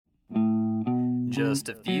Just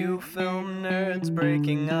a few film nerds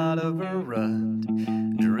breaking out of a rut,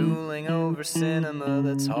 drooling over cinema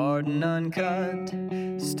that's hard and uncut.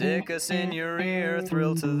 Stick us in your ear,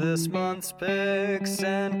 thrill to this month's picks,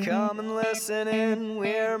 and come and listen in,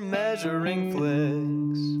 we're measuring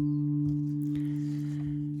flicks.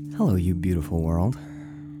 Hello, you beautiful world.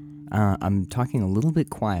 I'm talking a little bit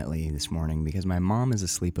quietly this morning because my mom is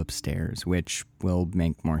asleep upstairs, which will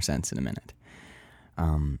make more sense in a minute.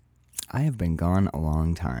 I have been gone a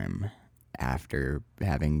long time, after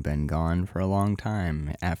having been gone for a long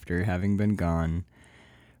time, after having been gone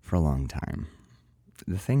for a long time.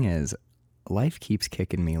 The thing is, life keeps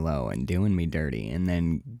kicking me low and doing me dirty, and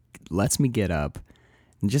then lets me get up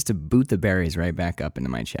just to boot the berries right back up into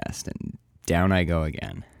my chest, and down I go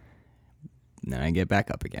again. And then I get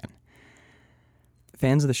back up again.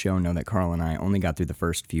 Fans of the show know that Carl and I only got through the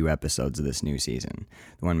first few episodes of this new season,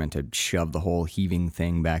 the one meant to shove the whole heaving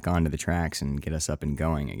thing back onto the tracks and get us up and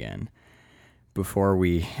going again. Before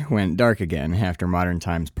we went dark again after Modern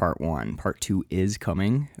Times Part 1. Part 2 is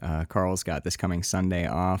coming. Carl's got this coming Sunday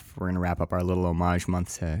off. We're going to wrap up our little homage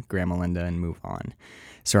month to Grandma Linda and move on.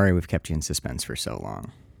 Sorry we've kept you in suspense for so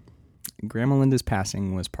long. Grandma Linda's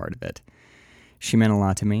passing was part of it. She meant a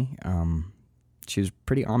lot to me. She was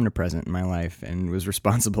pretty omnipresent in my life and was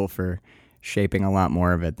responsible for shaping a lot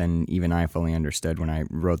more of it than even I fully understood when I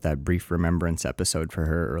wrote that brief remembrance episode for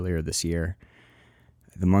her earlier this year.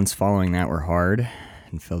 The months following that were hard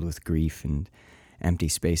and filled with grief and empty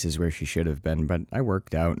spaces where she should have been, but I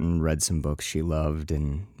worked out and read some books she loved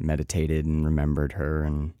and meditated and remembered her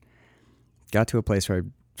and got to a place where I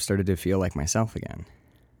started to feel like myself again.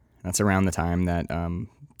 That's around the time that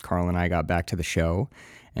Carl and I got back to the show,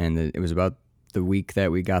 and it was about the week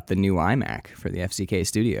that we got the new iMac for the FCK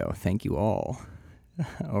studio. Thank you all.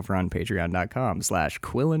 Over on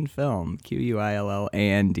patreon.com/QuillandFilm,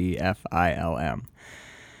 QuillandFilm.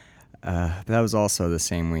 But that was also the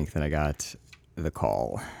same week that I got the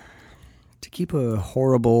call. To keep a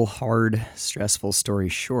horrible, hard, stressful story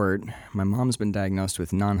short, my mom's been diagnosed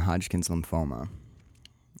with non-Hodgkin's lymphoma.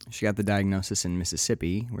 She got the diagnosis in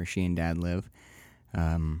Mississippi, where she and Dad live.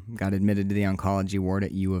 Got admitted to the oncology ward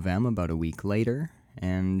at U of M about a week later,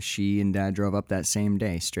 and she and Dad drove up that same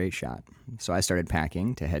day, straight shot. So I started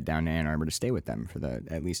packing to head down to Ann Arbor to stay with them for the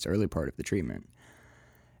at least early part of the treatment.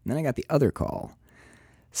 And then I got the other call.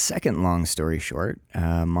 Second long story short,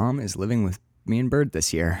 Mom is living with me and Bird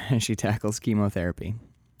this year as she tackles chemotherapy.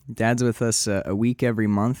 Dad's with us a week every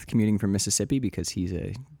month, commuting from Mississippi because he's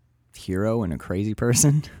a hero and a crazy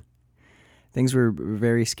person. Things were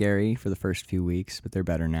very scary for the first few weeks, but they're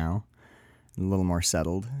better now, a little more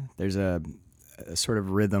settled. There's a sort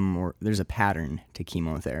of rhythm, or there's a pattern to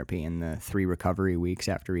chemotherapy in the 3 recovery weeks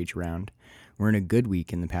after each round. We're in a good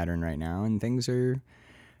week in the pattern right now, and things are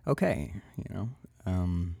okay,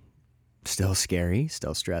 Still scary,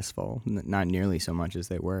 still stressful, not nearly so much as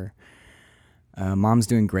they were. Mom's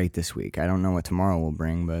doing great this week. I don't know what tomorrow will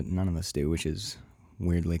bring, but none of us do, which is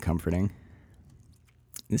weirdly comforting.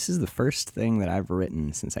 This is the first thing that I've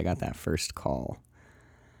written since I got that first call.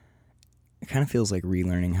 It kind of feels like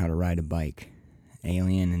relearning how to ride a bike.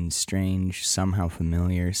 Alien and strange, somehow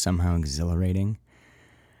familiar, somehow exhilarating.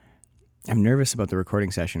 I'm nervous about the recording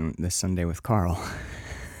session this Sunday with Carl.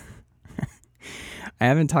 I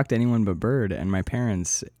haven't talked to anyone but Bird and my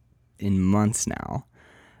parents in months now.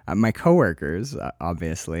 My coworkers,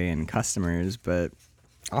 obviously, and customers, but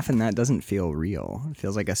often that doesn't feel real. It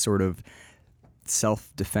feels like a sort of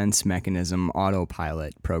self-defense mechanism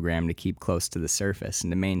autopilot program to keep close to the surface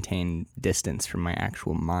and to maintain distance from my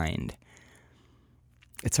actual mind.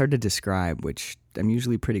 It's hard to describe, which I'm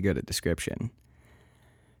usually pretty good at description.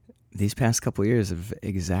 These past couple years have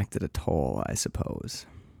exacted a toll, I suppose.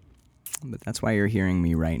 But that's why you're hearing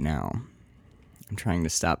me right now. I'm trying to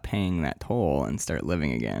stop paying that toll and start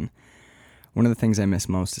living again. One of the things I miss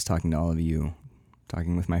most is talking to all of you,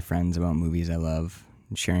 talking with my friends about movies I love,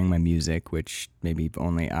 sharing my music, which maybe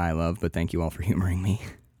only I love, but thank you all for humoring me.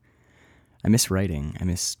 I miss writing. I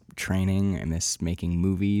miss training. I miss making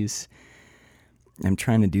movies. I'm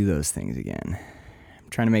trying to do those things again. I'm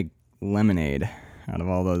trying to make lemonade out of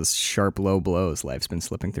all those sharp low blows life's been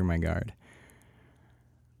slipping through my guard.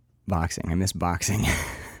 Boxing. I miss boxing.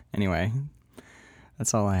 Anyway,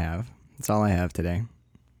 that's all I have. That's all I have today.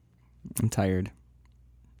 I'm tired.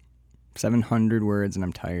 700 words and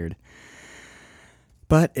I'm tired.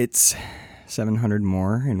 But it's 700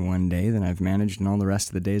 more in one day than I've managed in all the rest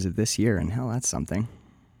of the days of this year, and hell, that's something.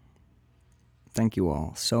 Thank you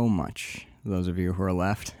all so much, those of you who are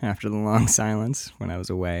left after the long silence when I was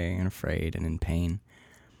away and afraid and in pain.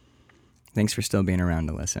 Thanks for still being around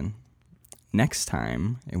to listen. Next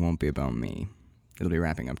time, it won't be about me. it'll be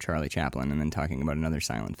wrapping up Charlie Chaplin and then talking about another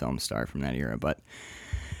silent film star from that era. But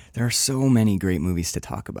there are so many great movies to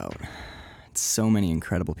talk about. So many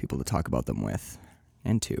incredible people to talk about them with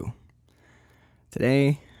and to.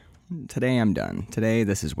 Today I'm done. Today,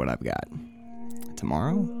 this is what I've got.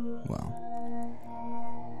 Tomorrow, well,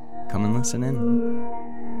 come and listen in.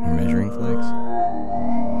 We're measuring flicks.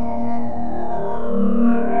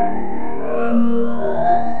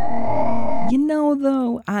 You know,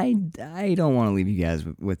 though, I don't want to leave you guys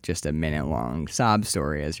with just a minute-long sob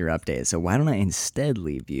story as your update, so why don't I instead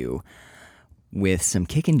leave you with some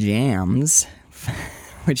kickin' jams,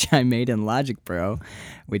 which I made in Logic Pro,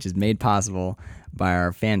 which is made possible by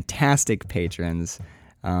our fantastic patrons.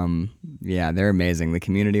 Yeah, they're amazing. The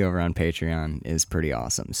community over on Patreon is pretty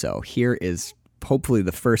awesome. So here is hopefully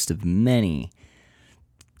the first of many,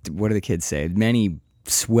 what do the kids say? Many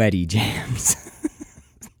sweaty jams.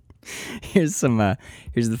 Here's the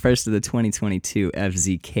first of the 2022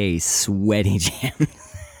 FZK sweaty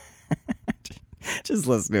jams. Just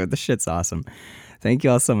listen to it. The shit's awesome. Thank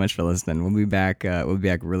you all so much for listening. We'll be back.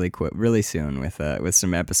 Really soon with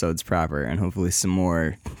some episodes proper, and hopefully some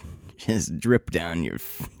more. Just drip down your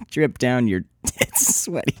tits,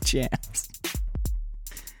 sweaty jams.